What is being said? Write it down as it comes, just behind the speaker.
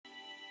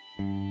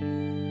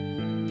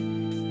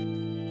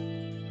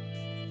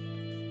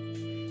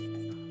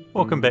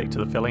Welcome back to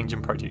the Fell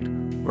Engine project,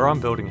 where I'm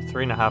building a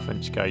 3.5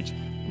 inch gauge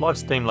live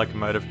steam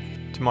locomotive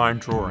to my own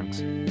drawings.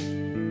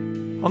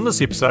 On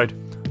this episode,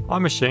 I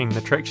machined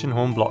the traction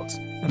horn blocks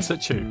in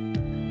situ.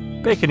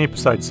 Back in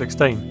episode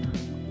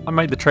 16, I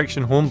made the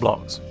traction horn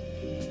blocks,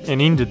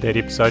 and ended that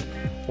episode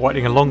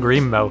waiting a longer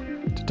end mill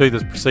to do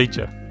this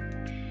procedure.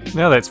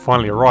 Now that's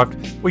finally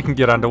arrived, we can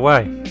get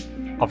underway.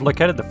 I've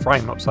located the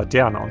frame upside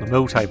down on the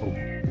mill table,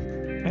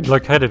 and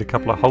located a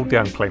couple of hold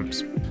down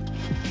clamps.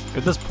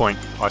 At this point,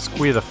 I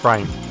square the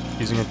frame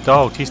using a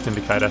dial test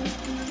indicator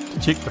to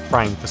check the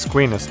frame for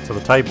squareness to the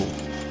table.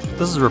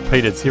 This is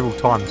repeated several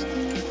times,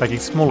 making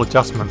small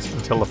adjustments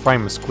until the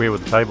frame is square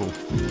with the table.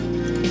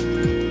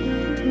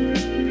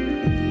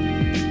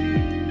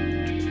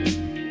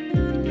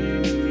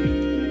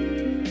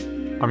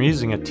 I'm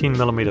using a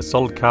 10mm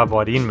solid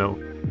carbide end mill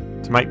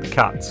to make the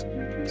cuts.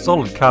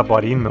 Solid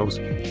carbide end mills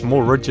are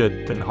more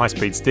rigid than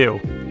high-speed steel,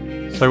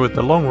 so with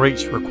the long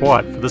reach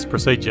required for this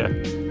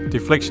procedure,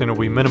 deflection will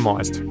be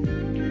minimised.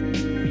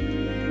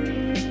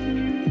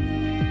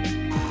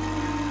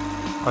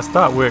 I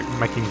start work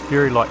making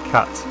very light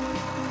cuts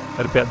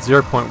at about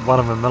 0.1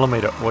 of a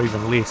millimetre or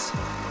even less.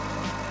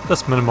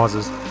 This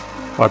minimises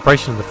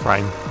vibration of the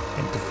frame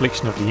and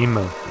deflection of the end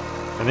mill,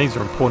 and these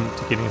are important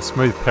to getting a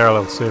smooth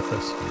parallel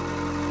surface.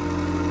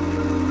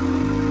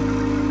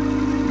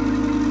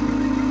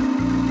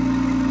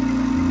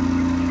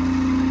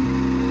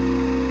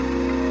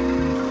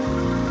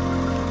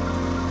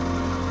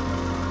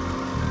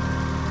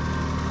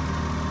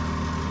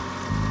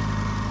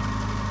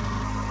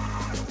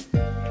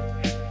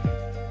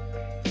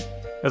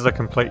 As I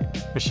complete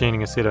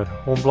machining a set of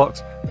horn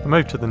blocks, I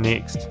move to the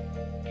next.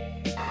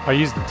 I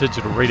use the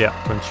digital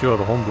readout to ensure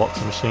the horn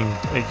blocks are machined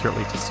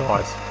accurately to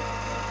size.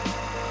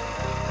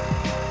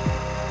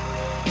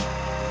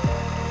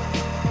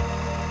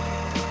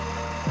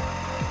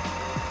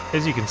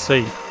 As you can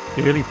see,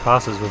 the early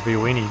passes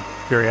reveal any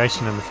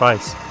variation in the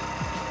face,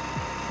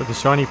 with the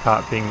shiny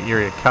part being the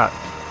area cut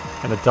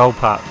and the dull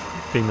part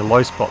being the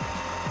low spot.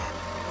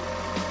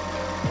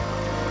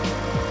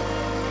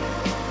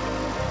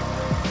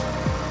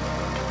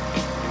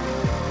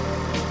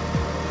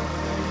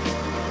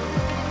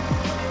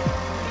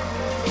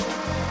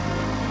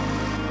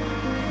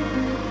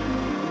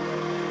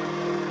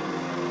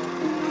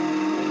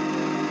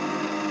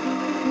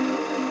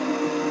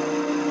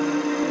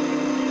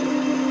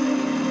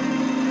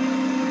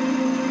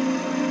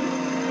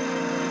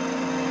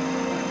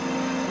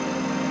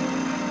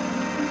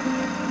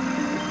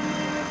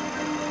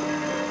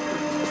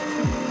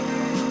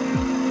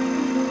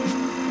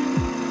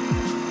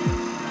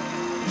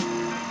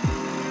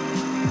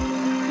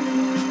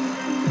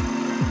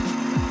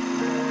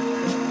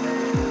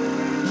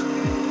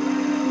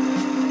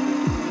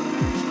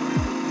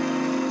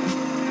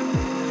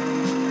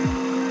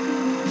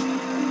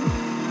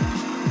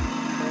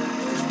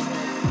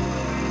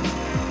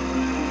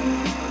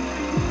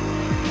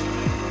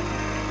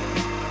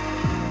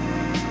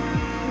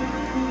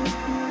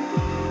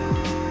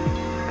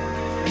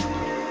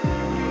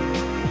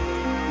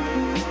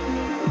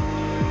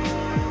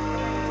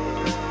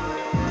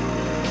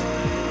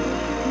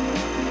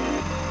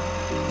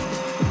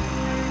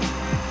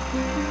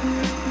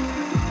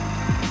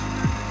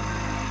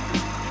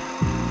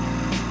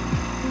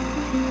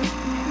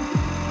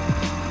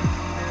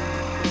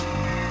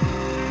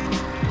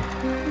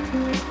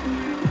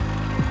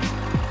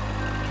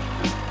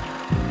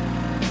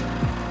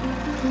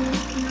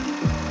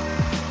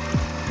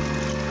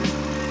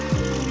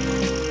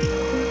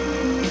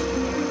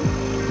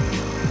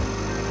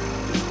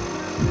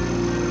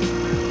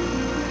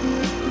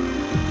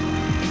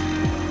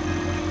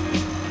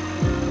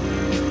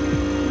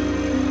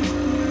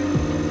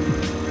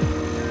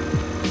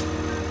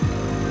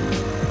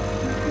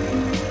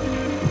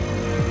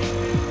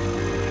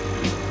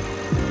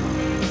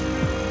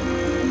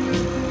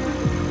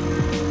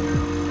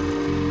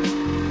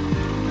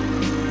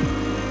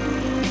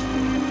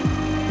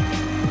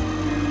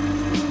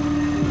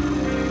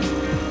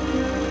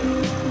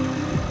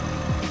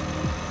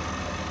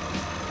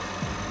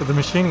 With the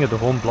machining of the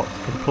horn blocks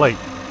complete,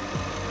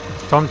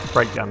 it's time to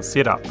break down the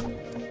setup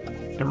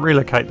and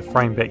relocate the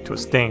frame back to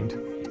its stand.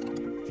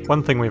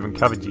 One thing we haven't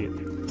covered yet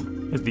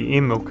is the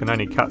end mill can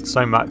only cut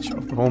so much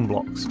of the horn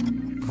blocks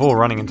before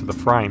running into the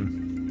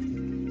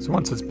frame. So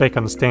once it's back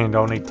on the stand,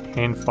 I'll need to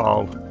hand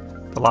file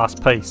the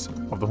last piece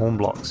of the horn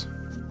blocks.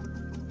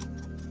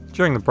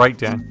 During the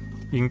breakdown,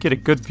 you can get a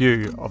good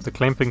view of the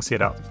clamping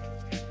setup,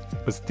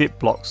 with step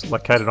blocks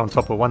located on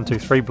top of 1, 2,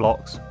 3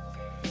 blocks,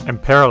 and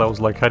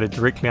parallels located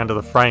directly under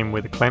the frame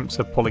where the clamps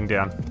are pulling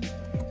down.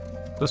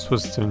 This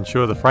was to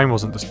ensure the frame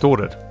wasn't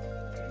distorted.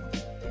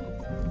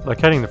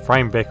 Locating the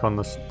frame back on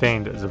the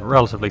stand is a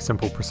relatively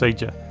simple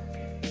procedure,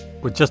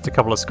 with just a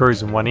couple of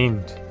screws in one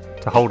end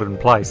to hold it in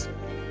place.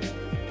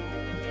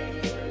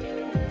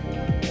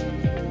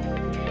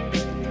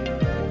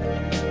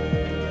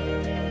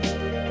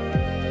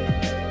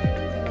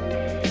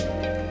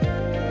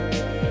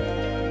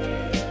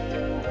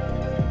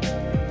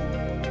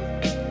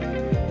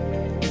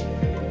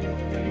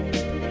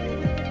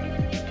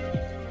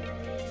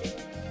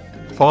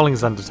 filing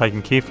is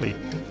undertaken carefully,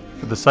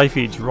 with the safe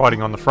edge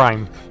riding on the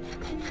frame.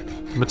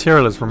 The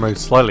material is removed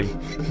slowly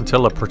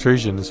until a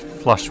protrusion is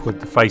flush with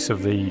the face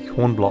of the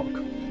horn block.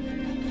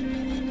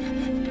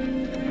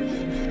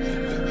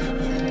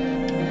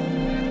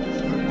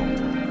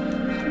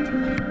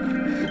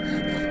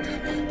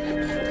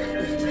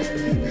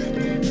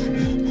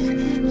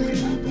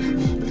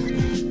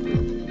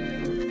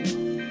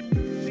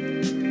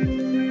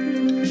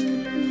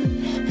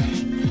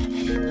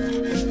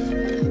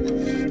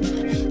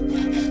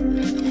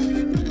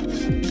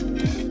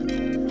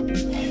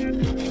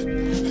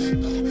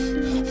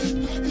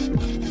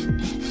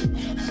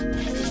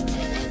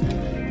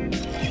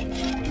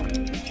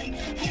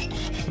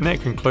 And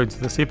that concludes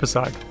this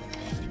episode.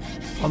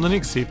 On the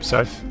next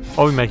episode,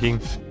 I'll be making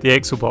the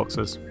axle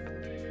boxes.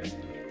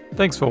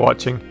 Thanks for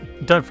watching,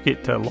 and don't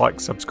forget to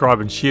like,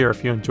 subscribe and share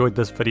if you enjoyed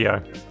this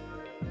video.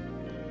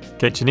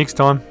 Catch you next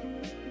time.